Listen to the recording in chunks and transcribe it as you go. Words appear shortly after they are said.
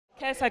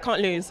KSI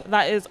Can't Lose.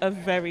 That is a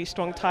very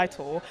strong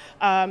title.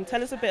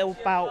 Tell us a bit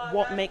about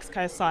what makes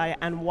KSI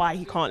and why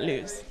he can't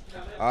lose.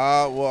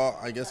 Well,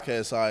 I guess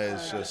KSI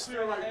is just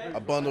a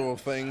bundle of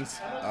things,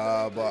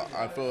 but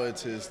I feel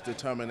it's his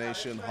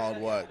determination, hard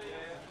work,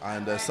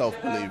 and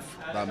self-belief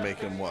that make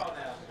him what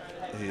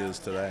he is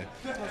today.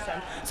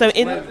 Awesome. So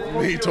in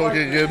Me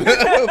talking in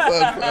third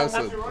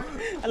person.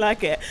 I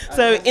like it.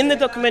 So in the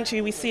documentary,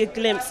 we see a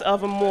glimpse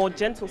of a more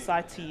gentle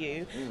side to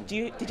you.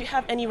 Did you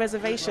have any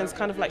reservations,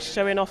 kind of like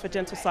showing off a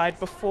gentle side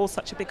before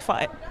such a big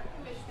fight?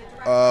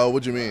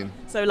 What do you mean?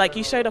 So like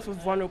you showed off a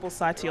vulnerable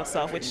side to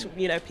yourself, which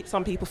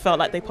some people felt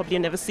like they probably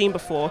had never seen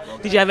before.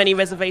 Did you have any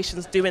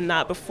reservations doing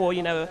that before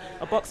a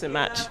boxing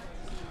match?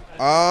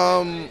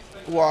 Well,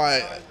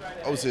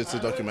 obviously it's a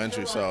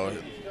documentary, so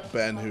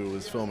Ben, who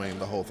was filming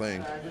the whole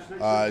thing,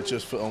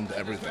 just filmed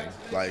everything,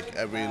 like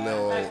every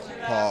little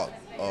part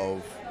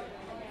of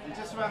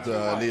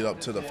the lead up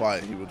to the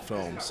fight he would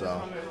film.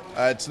 So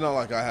it's not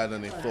like I had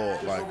any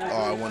thought like,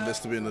 oh, I want this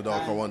to be in the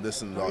dark, I want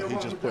this in the dark. He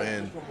just put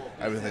in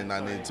everything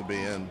that needed to be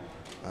in,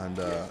 and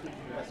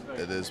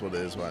it is what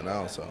it is right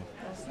now. So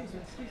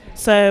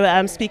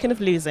speaking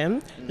of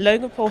losing,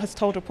 Logan Paul has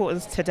told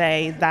reporters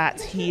today that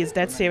he is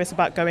dead serious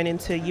about going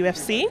into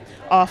UFC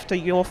after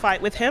your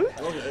fight with him.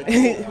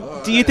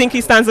 Do you think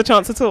he stands a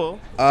chance at all?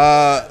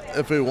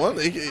 If he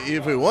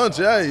wants,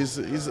 yeah.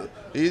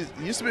 He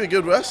used to be a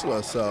good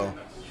wrestler, so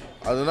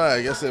I don't know.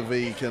 I guess if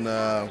he can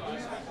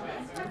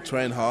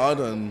train hard,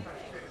 and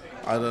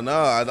I don't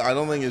know. I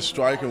don't think his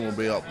striking will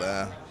be up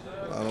there.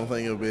 I don't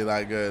think it'll be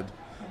that good.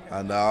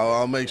 And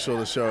I'll make sure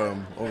to show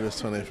him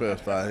August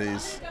 25th that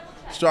he's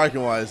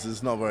striking-wise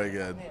is not very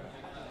good.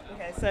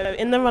 Okay, so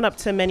in the run-up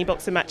to many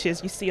boxing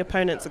matches, you see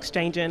opponents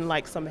exchanging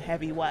like some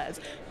heavy words.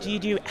 Do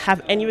you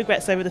have any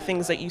regrets over the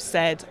things that you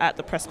said at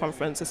the press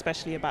conference,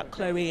 especially about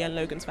Crowley and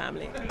Logan's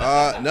family?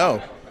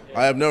 No,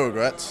 I have no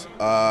regrets.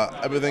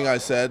 Everything I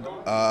said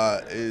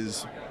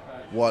is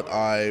what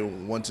I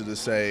wanted to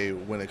say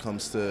when it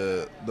comes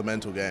to the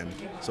mental game.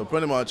 So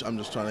pretty much I'm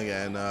just trying to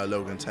get in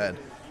Logan's head.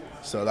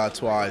 So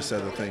that's why I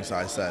said the things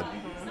I said.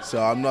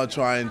 So I'm not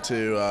trying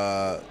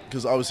to,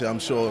 because obviously I'm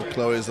sure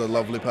Chloe's a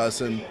lovely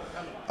person.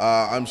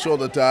 I'm sure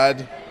the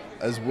dad,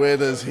 as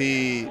weird as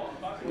he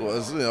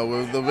was,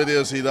 with the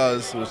videos he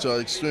does, which are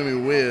extremely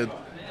weird,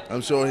 I'm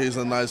sure he's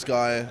a nice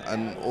guy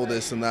and all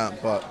this and that,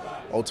 but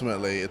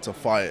ultimately it's a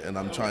fight and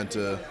I'm trying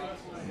to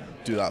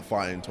do that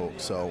fighting talk.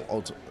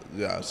 So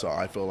so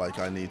I feel like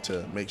I need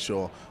to make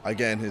sure I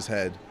get in his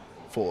head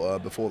before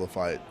the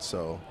fight,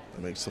 so it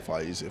makes the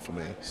fight easier for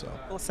me. So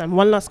awesome.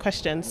 One last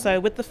question.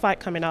 So with the fight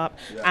coming up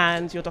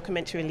and your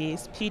documentary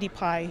release,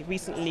 PewDiePie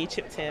recently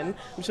chipped in.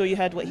 I'm sure you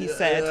heard what he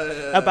said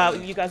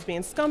about you guys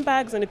being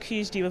scumbags and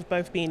accused you of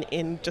both being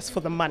in just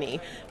for the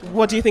money.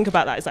 What do you think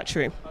about that? Is that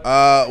true?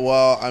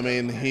 Well, I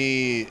mean,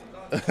 he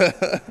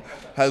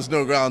has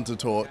no ground to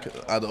talk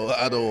at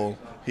all.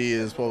 He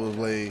is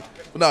he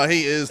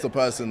is the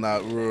person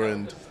that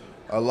ruined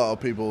a lot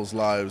of people's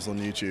lives on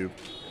YouTube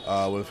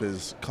with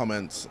his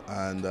comments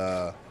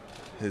and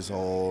his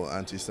whole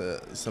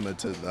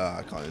anti-semitic,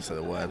 I can't even say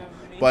the word,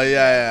 but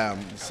yeah.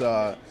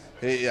 So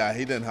he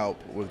didn't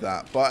help with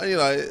that. But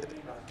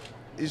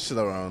each to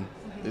their own.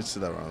 Each to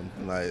their own.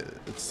 Like,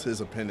 it's his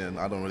opinion.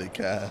 I don't really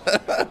care.